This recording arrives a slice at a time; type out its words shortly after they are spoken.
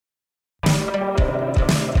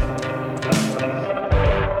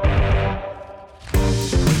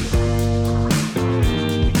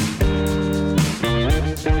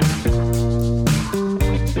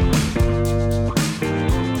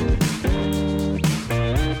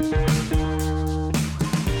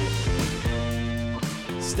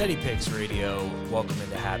Steady Picks Radio, welcome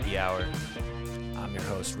into Happy Hour. I'm your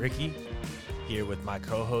host, Ricky, here with my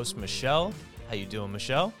co-host, Michelle. How you doing,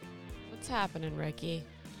 Michelle? What's happening, Ricky?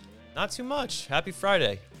 Not too much. Happy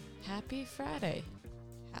Friday. Happy Friday.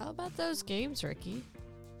 How about those games, Ricky?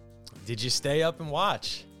 Did you stay up and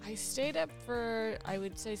watch? I stayed up for, I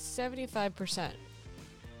would say, 75%.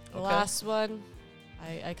 The Okay. last one,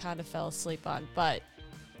 I kind of fell asleep on, but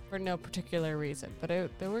for no particular reason. But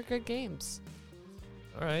there were good games.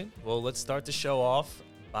 All right. Well, let's start the show off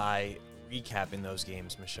by recapping those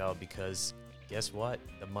games, Michelle, because guess what?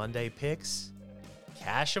 The Monday picks,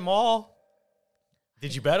 cash them all.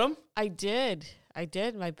 Did you bet them? I did.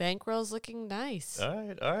 My bankroll's looking nice.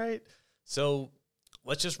 All right. So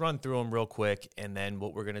let's just run through them real quick, and then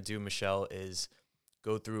what we're going to do, Michelle, is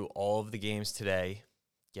go through all of the games today,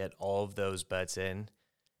 get all of those bets in,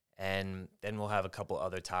 and then we'll have a couple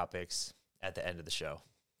other topics at the end of the show.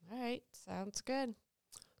 All right. Sounds good.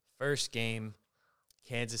 First game,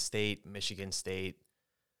 Kansas State, Michigan State,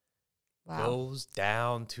 Wow. goes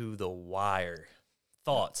down to the wire.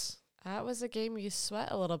 Thoughts? That was a game you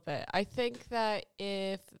sweat a little bit. I think that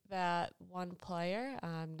if that one player,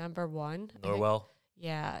 number one, Norwell?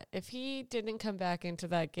 yeah, if he didn't come back into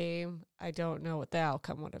that game, I don't know what the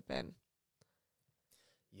outcome would have been.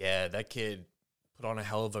 Yeah, that kid put on a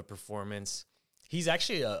hell of a performance. He's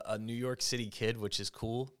actually a New York City kid, which is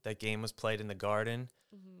cool. That game was played in the Garden.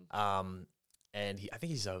 Mm-hmm. And I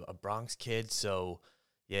think he's a Bronx kid, so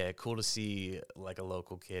yeah, cool to see like a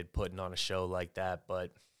local kid putting on a show like that.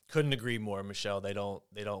 But couldn't agree more, Michelle. They don't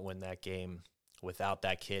win that game without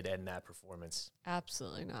that kid and that performance.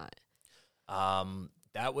 Absolutely not.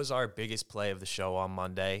 That was our biggest play of the show on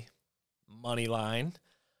Monday. Money line.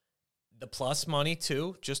 The plus money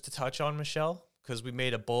too, just to touch on, Michelle, because we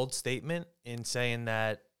made a bold statement in saying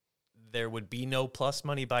that there would be no plus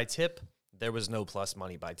money by tip. There was no plus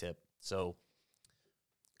money by tip. So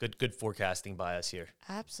good forecasting by us here.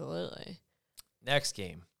 Absolutely. Next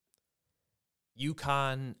game,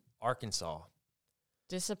 UConn, Arkansas.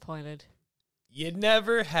 Disappointed. You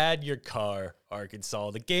never had your car, Arkansas.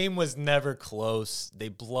 The game was never close. They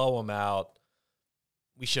blow them out.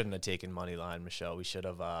 We shouldn't have taken money line, Michelle. We should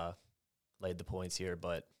have laid the points here,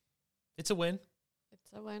 but it's a win. It's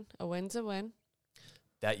a win. A win's a win.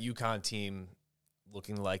 That UConn team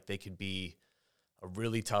looking like they could be a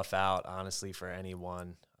really tough out, honestly, for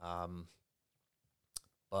anyone.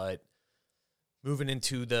 But moving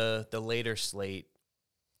into the later slate,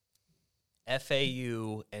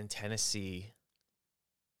 FAU and Tennessee.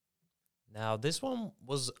 Now, this one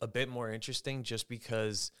was a bit more interesting just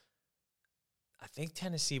because I think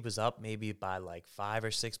Tennessee was up maybe by like 5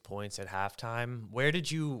 or 6 points at halftime. Where did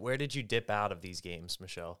you dip out of these games,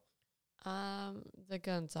 Michelle? The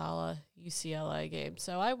Gonzala UCLA game.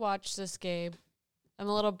 So I watched this game. I'm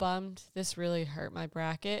a little bummed. This really hurt my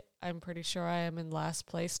bracket. I'm pretty sure I am in last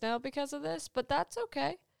place now because of this, but that's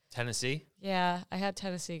okay. Tennessee? Yeah, I had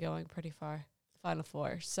Tennessee going pretty far, Final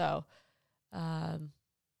Four. So,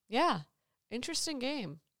 yeah, interesting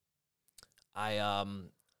game.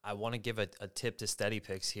 I want to give a tip to Steady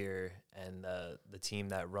Picks here and the team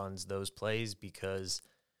that runs those plays because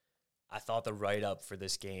I thought the write-up for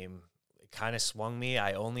this game, it kind of swung me.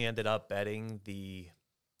 I only ended up betting the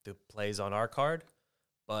plays on our card,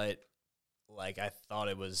 but like I thought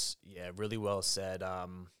it was, really well said.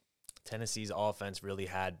 Tennessee's offense really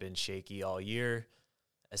had been shaky all year.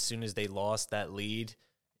 As soon as they lost that lead,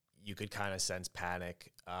 you could kind of sense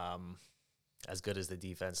panic, as good as the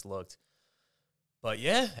defense looked. But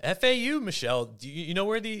yeah, FAU, Michelle, do you know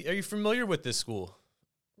are you familiar with this school?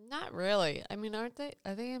 Not really. I mean, are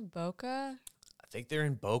they in Boca? I think they're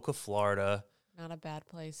in Boca, Florida. Not a bad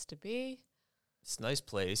place to be. It's a nice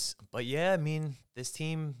place. But yeah, I mean, this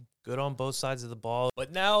team, good on both sides of the ball.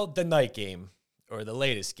 But now the night game, or the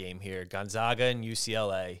latest game here, Gonzaga and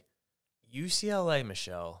UCLA. UCLA,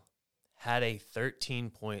 Michelle, had a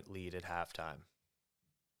 13-point lead at halftime.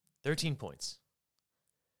 13 points.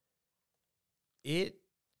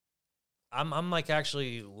 I'm like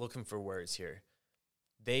actually looking for words here.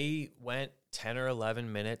 They went 10 or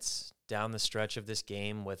 11 minutes down the stretch of this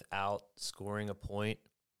game without scoring a point.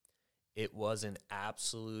 It was an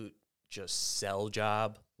absolute just sell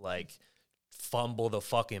job, like fumble the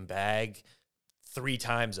fucking bag 3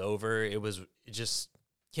 times over. It just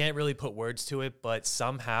can't really put words to it, but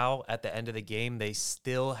somehow at the end of the game, they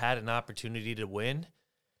still had an opportunity to win.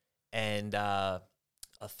 And a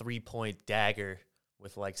 3-point dagger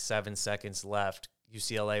with like 7 seconds left.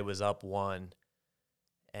 UCLA was up 1,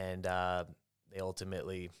 and they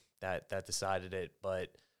ultimately that decided it. But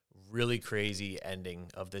really crazy ending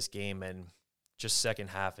of this game, and just second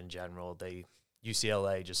half in general. They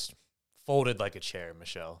UCLA just folded like a chair,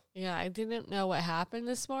 Michelle. Yeah, I didn't know what happened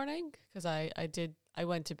this morning because I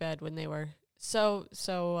went to bed when they were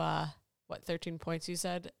what, 13 points you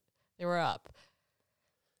said? They were up.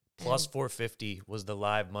 Plus 450 was the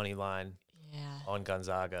live money line on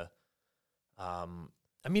Gonzaga. I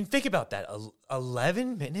mean, think about that.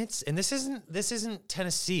 11 minutes, and this isn't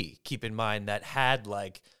Tennessee, keep in mind, that had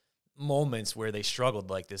like moments where they struggled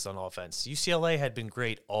like this on offense. UCLA had been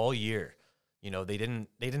great all year. You know, they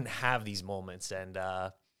didn't have these moments, and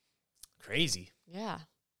crazy. Yeah.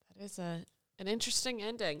 That is an interesting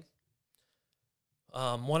ending.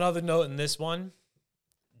 One other note in this one,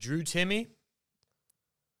 Drew Timme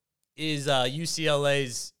is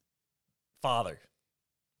UCLA's father,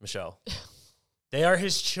 Michelle. They are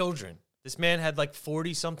his children. This man had like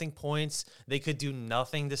 40-something points. They could do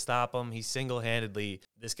nothing to stop him. He single-handedly,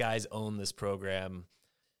 this guy's owned this program.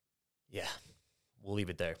 Yeah, we'll leave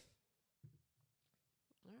it there.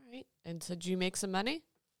 All right. And so did you make some money?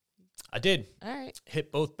 I did. All right.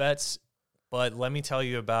 Hit both bets, but let me tell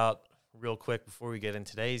you about, real quick before we get in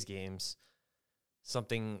today's games,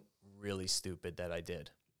 something really stupid that I did.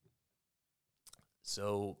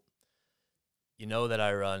 So, you know that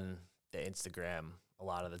I run the Instagram a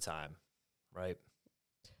lot of the time, right?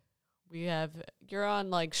 You're on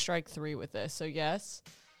like strike 3 with this, so yes,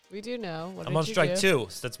 we do know. I'm on strike 2,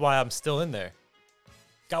 so that's why I'm still in there.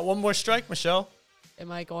 Got one more strike, Michelle.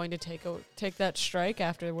 Am I going to take that strike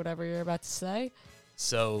after whatever you're about to say?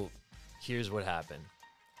 So, here's what happened.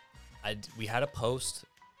 We had a post,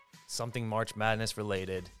 something March Madness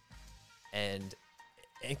related, and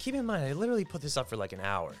keep in mind, I literally put this up for like an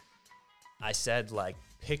hour. I said, like,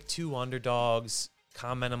 pick 2 underdogs,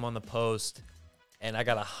 comment them on the post, and I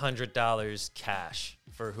got $100 cash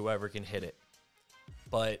for whoever can hit it.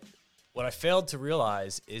 But what I failed to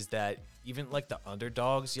realize is that even, like, the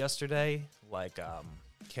underdogs yesterday, like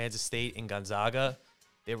Kansas State and Gonzaga,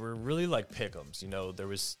 they were really, like, pick'ems. You know, there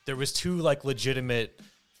was 2, like, legitimate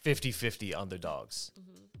 50-50 underdogs.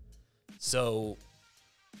 Mm-hmm. So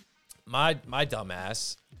my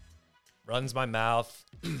dumbass runs my mouth.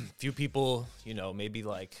 Few people, you know, maybe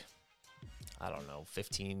like, I don't know,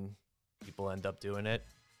 15 people end up doing it.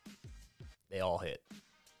 They all hit.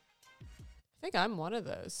 I think I'm one of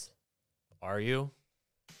those. Are you?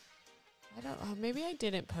 I don't know. Maybe I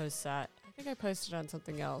didn't post that. I think I posted on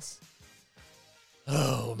something else.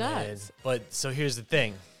 Oh, man. But so here's the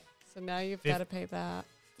thing. So now you've got to pay that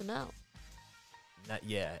amount.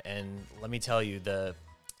 And let me tell you, the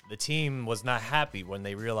team was not happy when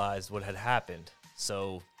they realized what had happened.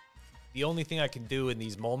 So the only thing I can do in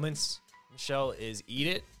these moments, Michelle, is eat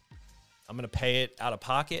it. I'm going to pay it out of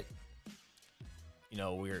pocket. You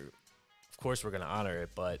know, of course we're going to honor it,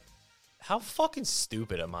 but how fucking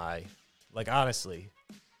stupid am I? Like, honestly.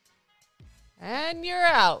 And you're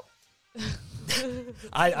out.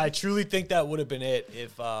 I truly think that would have been it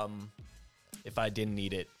if I didn't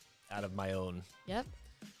eat it out of my own. Yep.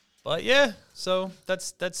 But yeah, so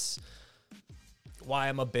that's why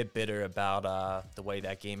I'm a bit bitter about the way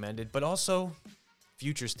that game ended. But also,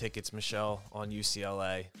 futures tickets, Michelle, on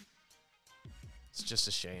UCLA. It's just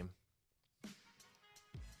a shame.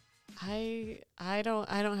 I don't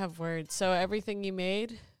have words. So everything you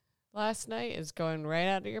made last night is going right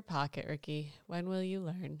out of your pocket, Ricky. When will you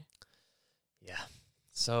learn? Yeah.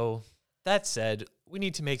 So that said, we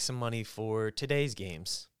need to make some money for today's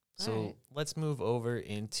games. So let's move over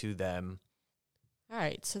into them. All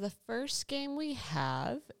right. So the first game we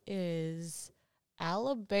have is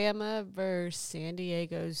Alabama versus San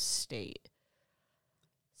Diego State.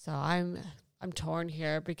 So I'm torn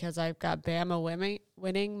here because I've got Bama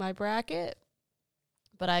winning my bracket,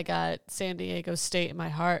 but I got San Diego State in my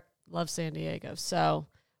heart. Love San Diego. So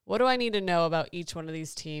what do I need to know about each one of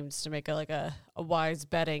these teams to make a wise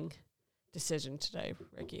betting decision today,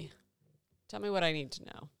 Ricky? Tell me what I need to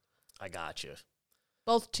know. I got you.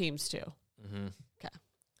 Both teams, too. Mm-hmm. Okay.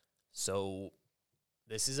 So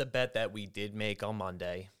this is a bet that we did make on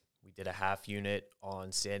Monday. We did a half unit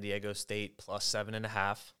on San Diego State plus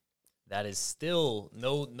 7.5. That is still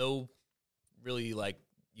no really, like,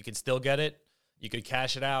 you can still get it. You could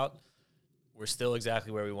cash it out. We're still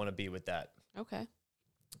exactly where we want to be with that. Okay.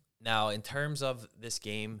 Now, in terms of this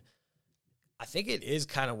game, I think it is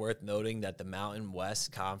kind of worth noting that the Mountain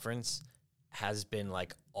West Conference has been,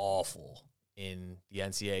 like, awful in the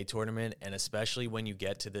NCAA tournament, and especially when you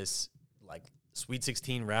get to this, like, Sweet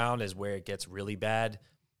 16 round is where it gets really bad.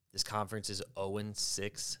 This conference is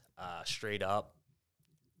 0-6 straight up,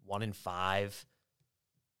 1-5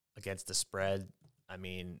 against the spread. I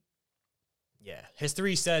mean, yeah,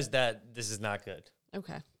 history says that this is not good.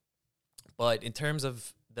 Okay. But in terms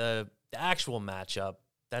of the the actual matchup,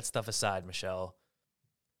 that stuff aside, Michelle,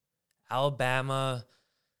 Alabama,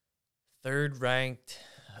 third-ranked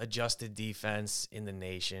adjusted defense in the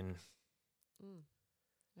nation.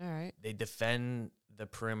 All right. They defend the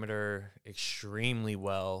perimeter extremely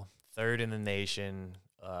well. Third in the nation.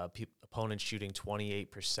 Opponents shooting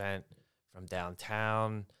 28% from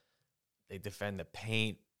downtown. They defend the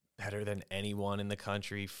paint better than anyone in the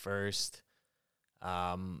country. First.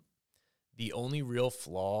 The only real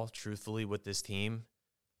flaw, truthfully, with this team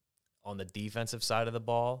on the defensive side of the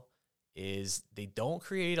ball is they don't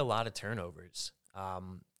create a lot of turnovers.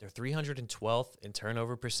 They're 312th in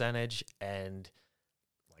turnover percentage and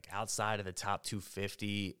like outside of the top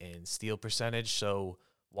 250 in steal percentage. So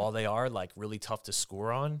while they are like really tough to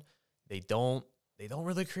score on, they don't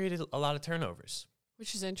really create a lot of turnovers.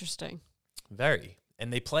 Which is interesting. Very.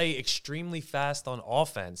 And they play extremely fast on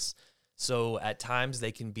offense. So at times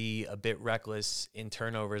they can be a bit reckless in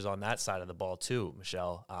turnovers on that side of the ball too,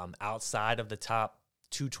 Michelle. Outside of the top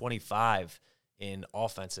 225 in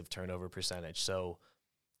offensive turnover percentage. So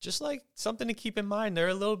just like something to keep in mind, they're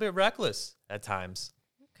a little bit reckless at times.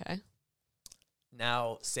 Okay.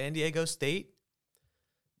 Now, San Diego State,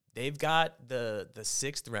 they've got the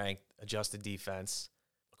sixth ranked adjusted defense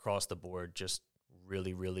across the board. Just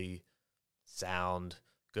really, really sound,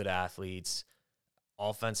 good athletes.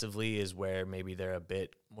 Offensively is where maybe they're a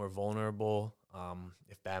bit more vulnerable.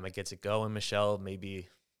 If Bama gets it going, Michelle, maybe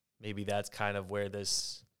that's kind of where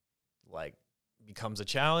this like becomes a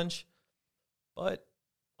challenge. But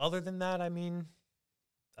other than that, I mean,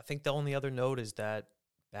 I think the only other note is that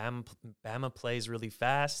Bama plays really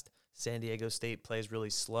fast. San Diego State plays really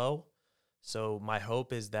slow. So my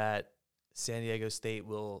hope is that San Diego State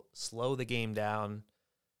will slow the game down,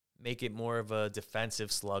 make it more of a defensive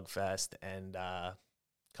slugfest, and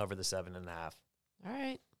cover the 7.5. All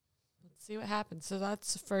right. Let's see what happens. So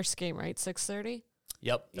that's the first game, right? 6:30?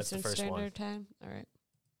 Yep, that's Eastern the first Standard one. Time? All right.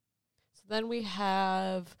 So then we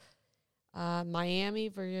have Miami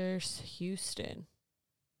versus Houston.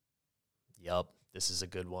 Yep, this is a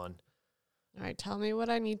good one. All right, tell me what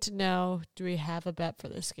I need to know. Do we have a bet for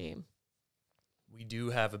this game? We do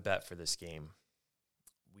have a bet for this game.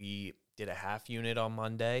 We did a half unit on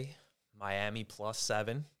Monday, Miami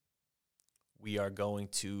 +7. We are going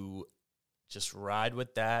to just ride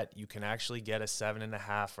with that. You can actually get a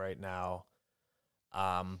 7.5 right now.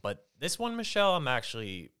 But this one, Michelle, I'm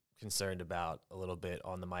actually concerned about a little bit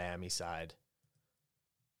on the Miami side.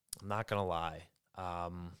 I'm not going to lie.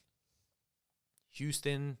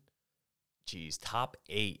 Houston, top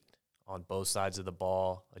 8 on both sides of the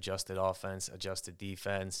ball, adjusted offense, adjusted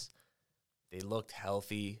defense. They looked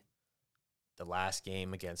healthy the last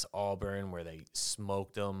game against Auburn where they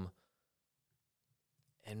smoked them.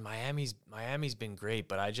 And Miami's been great,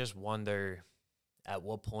 but I just wonder at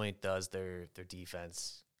what point does their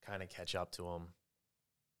defense kind of catch up to them.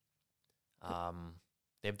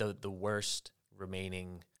 They have the worst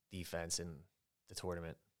remaining defense in the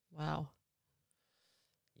tournament. Wow.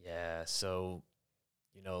 Yeah, so,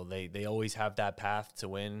 they always have that path to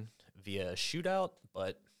win via a shootout,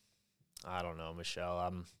 but I don't know, Michelle.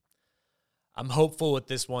 I'm hopeful with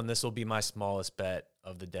this one. This will be my smallest bet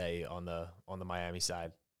of the day on the Miami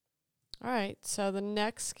side. All right, so the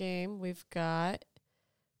next game we've got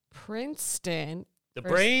Princeton. The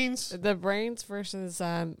Brains versus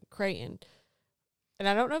Creighton. And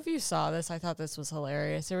I don't know if you saw this. I thought this was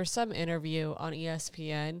hilarious. There was some interview on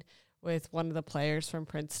ESPN with one of the players from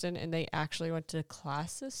Princeton, and they actually went to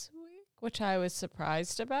class this week, which I was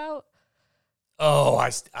surprised about. Oh,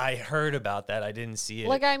 I heard about that. I didn't see it.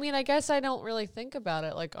 Like, I mean, I guess I don't really think about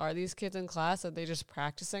it. Like, are these kids in class? Are they just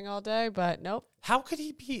practicing all day? But nope. How could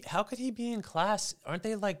he be in class? Aren't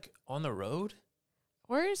they like on the road?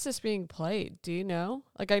 Where is this being played? Do you know?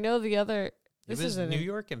 Like, I know the other. It was New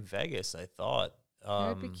York and Vegas, I thought.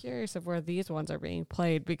 I'd be curious of where these ones are being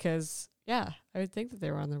played because, yeah, I would think that they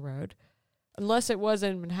were on the road. Unless it was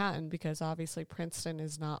in Manhattan because obviously Princeton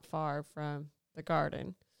is not far from the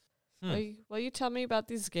Garden. Well, you tell me about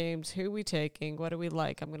these games. Who are we taking? What do we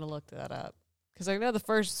like? I'm going to look that up. Because I know the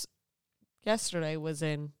first yesterday was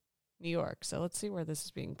in New York. So let's see where this is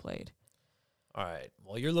being played. All right.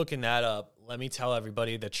 Well, you're looking that up. Let me tell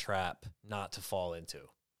everybody the trap not to fall into.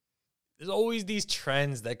 There's always these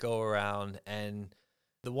trends that go around. And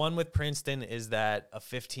the one with Princeton is that a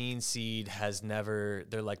 15 seed they're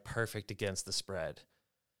like perfect against the spread.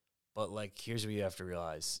 But like, here's what you have to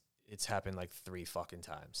realize. It's happened like 3 fucking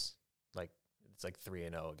times. Like it's like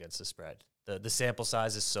 3-0 against the spread. The sample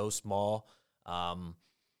size is so small,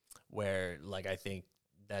 where like I think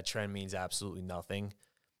that trend means absolutely nothing.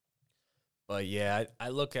 But yeah, I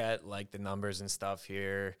look at like the numbers and stuff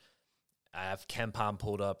here. I have Kempom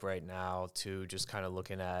pulled up right now too, just kind of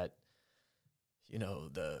looking at,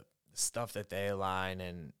 the stuff that they align,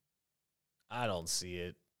 and I don't see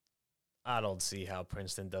it. I don't see how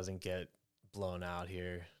Princeton doesn't get blown out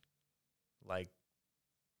here. Like,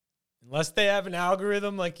 unless they have an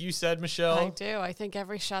algorithm, like you said, Michelle. I do. I think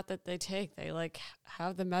every shot that they take, they like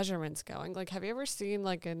have the measurements going. Like, have you ever seen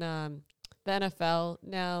like in the NFL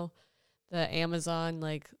now, the Amazon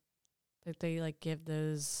like that they like give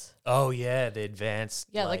those? Oh yeah, the advanced.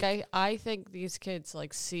 Yeah, like I think these kids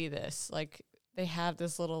like see this, like they have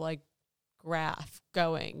this little like graph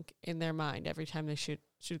going in their mind every time they shoot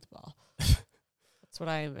the ball. That's what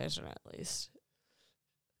I envision, at least.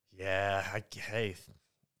 Yeah, hey,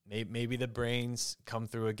 maybe the brains come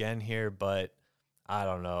through again here, but I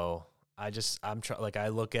don't know. I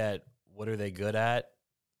look at what are they good at?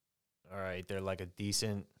 All right, they're like a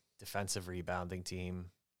decent defensive rebounding team.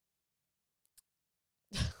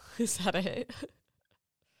 Is that it?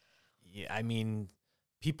 Yeah, I mean,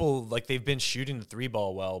 people like they've been shooting the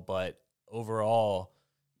 3-ball well, but overall,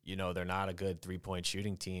 they're not a good 3-point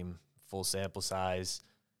shooting team. Full sample size.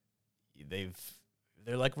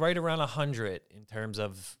 They're like right around 100 in terms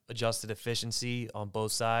of adjusted efficiency on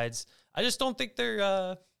both sides. I just don't think they're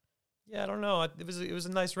I don't know. It was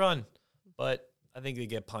a nice run, but I think they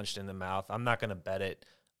get punched in the mouth. I'm not going to bet it.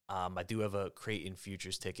 I do have a Creighton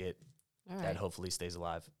futures ticket that hopefully stays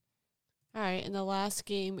alive. All right, and the last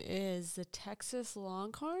game is the Texas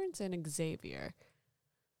Longhorns and Xavier.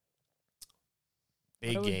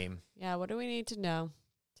 Big game. What do we need to know?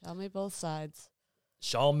 Tell me both sides.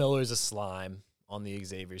 Shaw Miller's a slime on the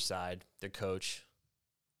Xavier side, their coach.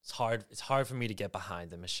 It's hard for me to get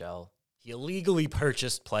behind him, Michelle. He illegally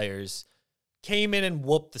purchased players, came in and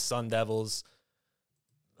whooped the Sun Devils.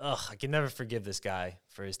 Ugh, I can never forgive this guy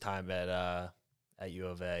for his time at U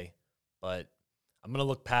of A. But I'm going to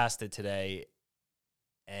look past it today,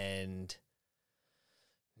 and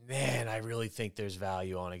man, I really think there's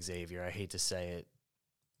value on Xavier. I hate to say it.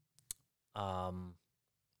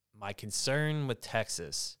 My concern with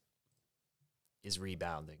Texas is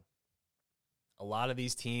rebounding. A lot of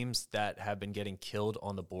these teams that have been getting killed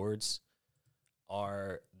on the boards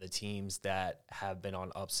are the teams that have been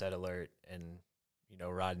on upset alert and,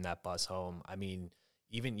 riding that bus home. I mean,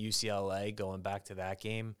 even UCLA, going back to that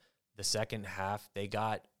game, the second half, they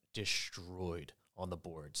got destroyed on the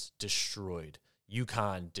boards. Destroyed.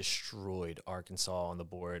 UConn destroyed Arkansas on the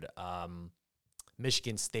board.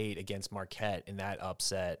 Michigan State against Marquette in that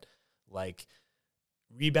upset. Like,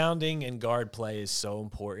 rebounding and guard play is so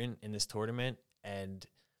important in this tournament, and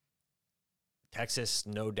Texas,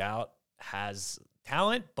 no doubt, has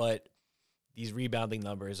talent, but these rebounding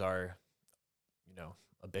numbers are,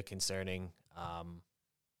 a bit concerning. I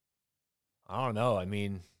don't know. I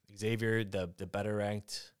mean, Xavier, the better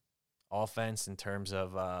ranked offense in terms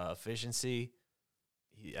of efficiency,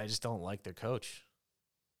 I just don't like their coach.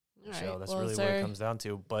 So that's really what it comes down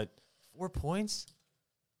to. But 4 points?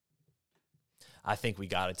 I think we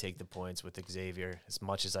got to take the points with Xavier, as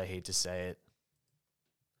much as I hate to say it.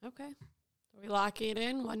 Okay. Are we locking it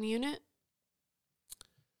in, 1 unit?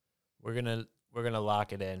 We're gonna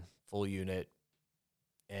lock it in, full unit,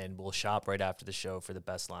 and we'll shop right after the show for the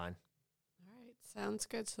best line. All right, sounds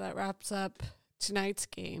good. So that wraps up tonight's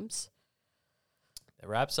games.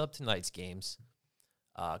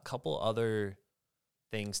 A couple other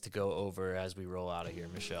things to go over as we roll out of here,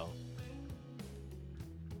 Michelle.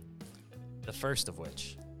 The first of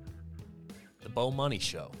which, the Bo Money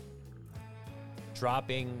Show.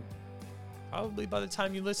 Dropping probably by the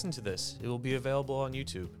time you listen to this. It will be available on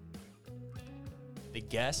YouTube. The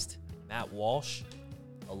guest, Matt Walsh,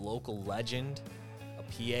 a local legend, a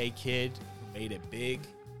PA kid who made it big.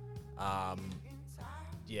 I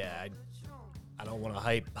don't want to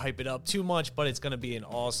hype it up too much, but it's going to be an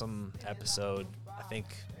awesome episode. I think,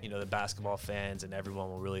 the basketball fans and everyone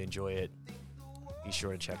will really enjoy it. Be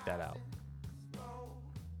sure to check that out.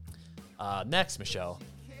 Next, Michelle.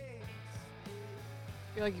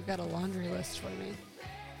 I feel like you've got a laundry list for me.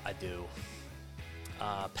 I do.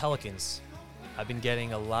 Pelicans. I've been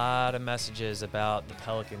getting a lot of messages about the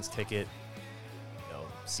Pelicans ticket,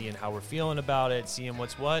 seeing how we're feeling about it, seeing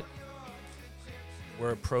what's what.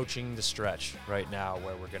 We're approaching the stretch right now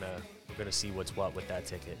where we're gonna see what's what with that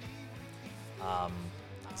ticket.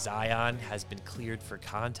 Zion has been cleared for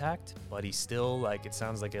contact, but he's still, it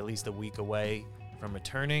sounds like at least a week away from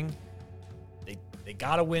returning. They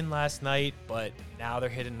got a win last night, but now they're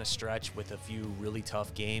hitting a stretch with a few really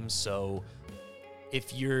tough games. So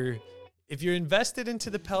if you're invested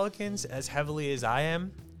into the Pelicans as heavily as I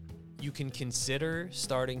am, you can consider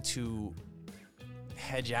starting to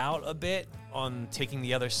hedge out a bit on taking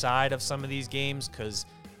the other side of some of these games because,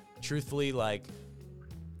 truthfully, like,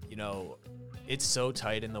 you know, it's so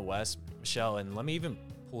tight in the West, Michelle. And let me even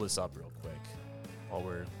pull this up real quick while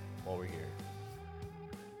we're here,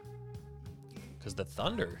 because the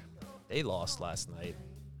Thunder, they lost last night,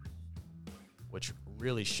 which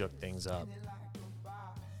really shook things up.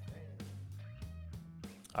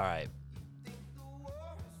 All right.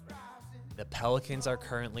 The Pelicans are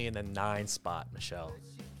currently in the 9 spot, Michelle.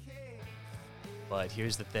 But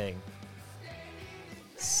here's the thing.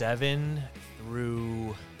 7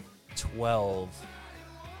 through 12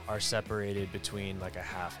 are separated between like a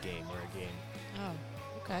half game or a game. Oh,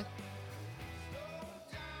 okay.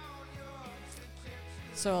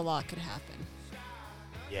 So a lot could happen.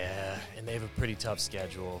 Yeah, and they have a pretty tough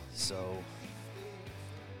schedule, so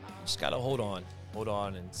just got to hold on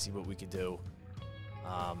and see what we can do.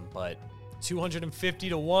 But 250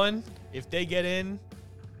 to 1, if they get in,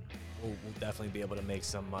 we'll definitely be able to make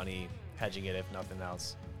some money hedging it, if nothing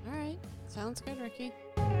else. All right. Sounds good, Ricky.